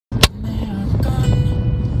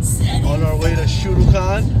at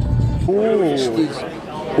Shutocon.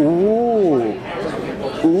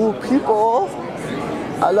 Ooh, people.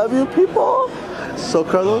 I love you, people. So,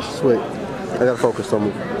 Carlos, wait. I gotta focus, don't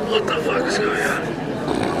move. What the fuck is going on?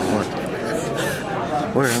 What?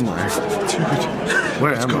 Where am I? Dude.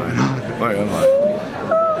 Where am I?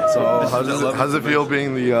 So, how does it feel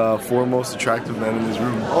being the four most attractive men in this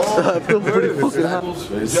room? I feel pretty fucking happy.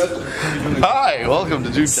 Hi, welcome to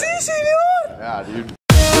Doodcast. Yeah, dude.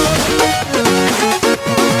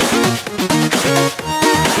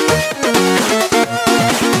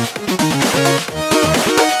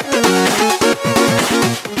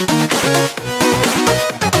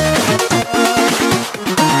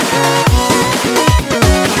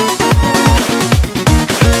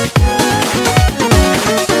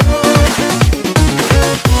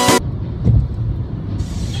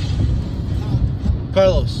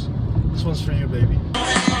 Carlos, this one's for you, baby.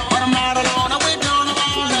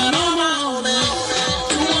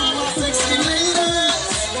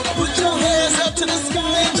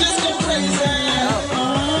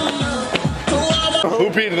 Who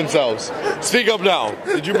peed themselves? Speak up now.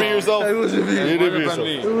 Did you pee yourself? It wasn't me. You did pee yourself.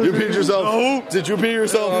 You peed yourself? No. Did you pee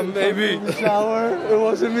yourself? Maybe. In the shower. It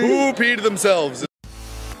wasn't me. Who peed themselves?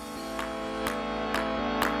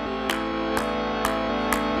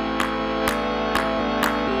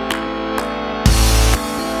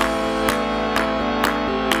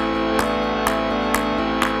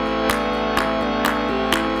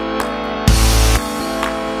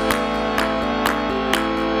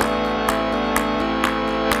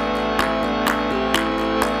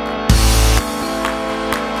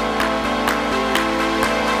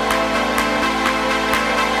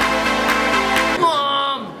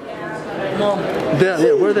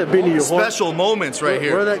 Yeah, wear that beanie, you Special moments right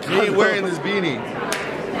here. Wear that Me wearing this beanie.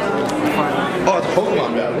 Oh, it's a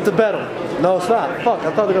Pokemon battle. It's a battle. No, it's not. Fuck,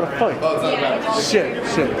 I thought they were gonna fight. Oh, it's not a battle.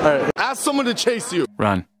 Shit. Alright. Ask someone to chase you.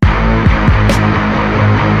 Run.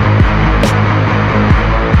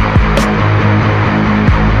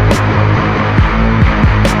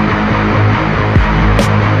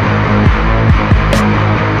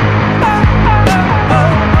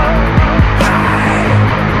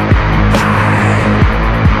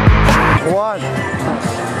 What?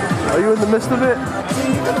 Are you in the midst of it?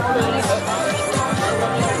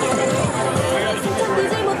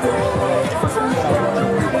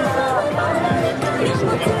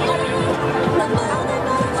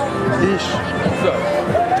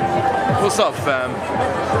 What's up, fam?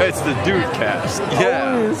 It's the Doodcast.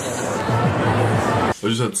 Yeah. I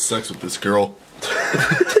just had sex with this girl.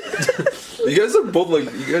 You guys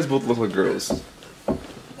both look like girls.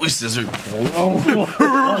 We scissored.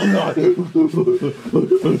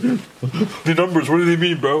 The numbers, what do they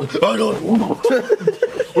mean, bro? I don't know.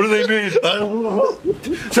 What do they mean? I don't know.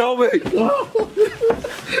 Tell me!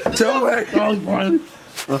 Tell me!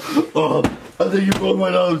 Oh, I think you broke my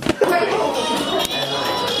nose.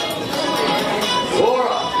 Laura!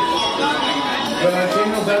 But I think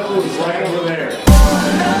that was right over there.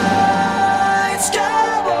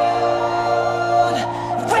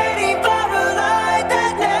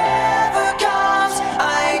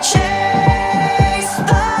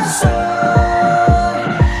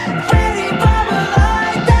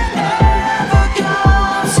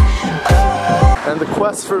 And the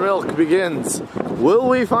quest for milk begins. Will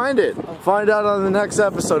we find it? Find out on the next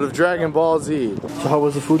episode of Dragon Ball Z. So how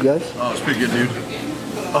was the food, guys? Oh, it's pretty good, dude.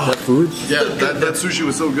 That food? Yeah, that sushi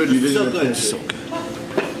was so good you didn't even finish it. So good.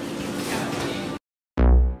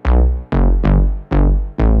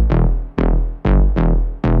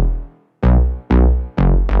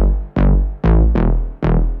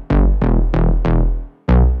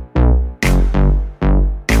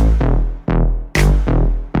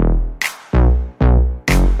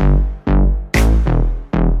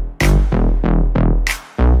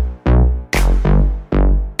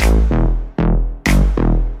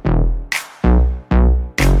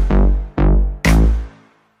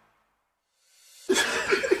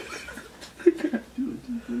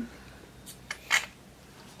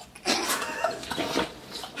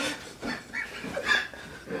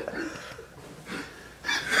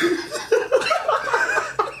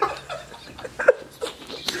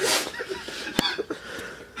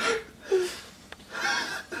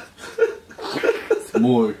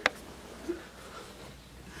 More.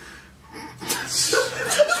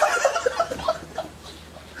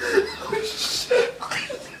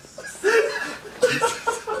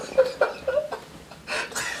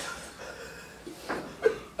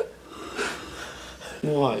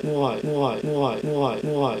 Why,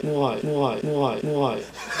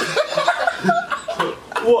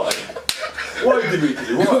 Why,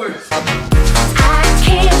 Dimitri? Why?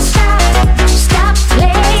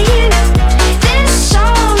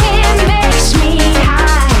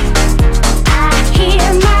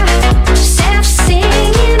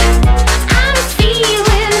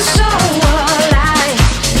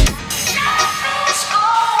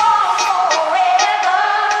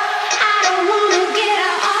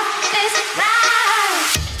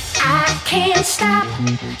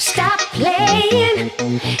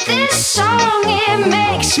 This song, it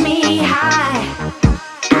makes me high.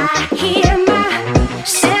 I hear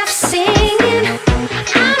myself singing.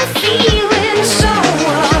 I'm feeling so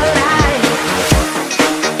alive.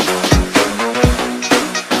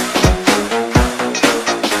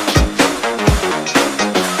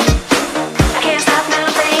 I can't stop now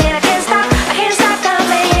playing, I can't stop. I can't stop now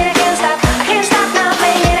playing, I can't stop. I can't stop now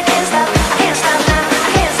playing, I can't stop. I can't stop now, I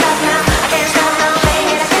can't stop now. I can't stop now playing,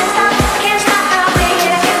 I can't stop. I can't stop now playing,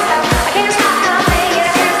 I can't stop. I can't stop now playing,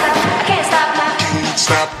 I can't stop. I can't stop now.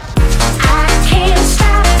 Stop. I can't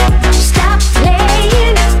stop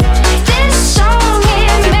playing. This song,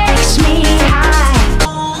 it makes me high.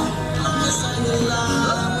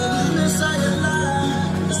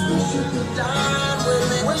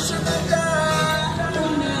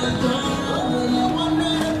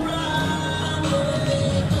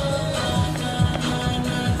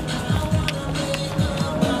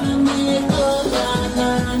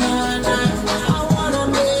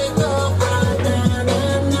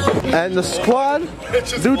 And the squad,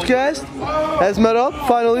 Doodcast, has met up.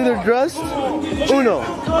 Finally, they're dressed. Uno,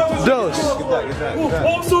 dos,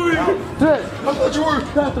 tres,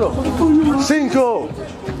 cuatro, cinco.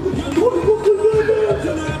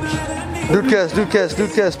 Doodcast, Doodcast,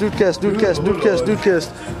 Doodcast, Doodcast, Doodcast, Doodcast, Doodcast,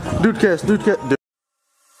 Doodcast, Doodcast.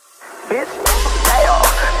 Bitch down,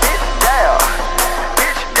 bitch down,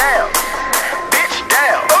 bitch down, bitch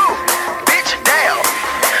down, ooh, bitch down,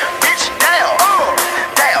 bitch down,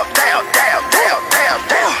 down, down, down, down, down,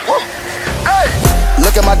 down. Hey,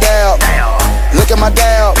 look at my down, look at my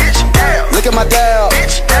down, bitch down, look at my down,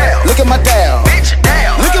 bitch down, look at my down, bitch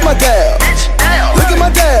down, look at my down, bitch down, look at my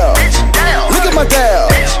down, bitch down, look at my down,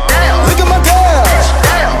 bitch down, look at my down.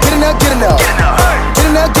 Get in there, get in there, get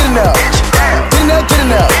in there, get in there, get in there, get in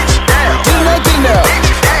there. Get in there, get in there.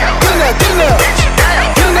 Get in there, get in there. Get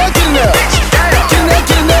in there, get in there. Get in there,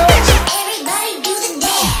 get in there. Everybody do the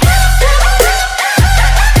dance. Get in there.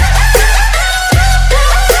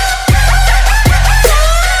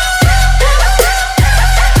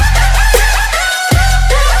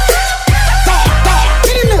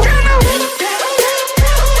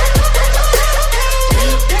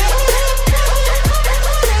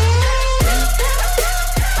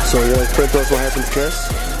 So you want to explain to us what happened to Cass?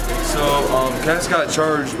 So, Cass got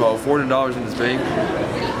charged about $400 in his bank,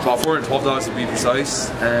 about $412 to be precise,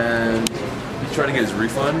 and he's trying to get his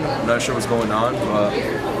refund. I'm not sure what's going on, but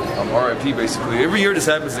RIP basically. Every year this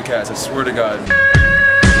happens to Cass, I swear to God.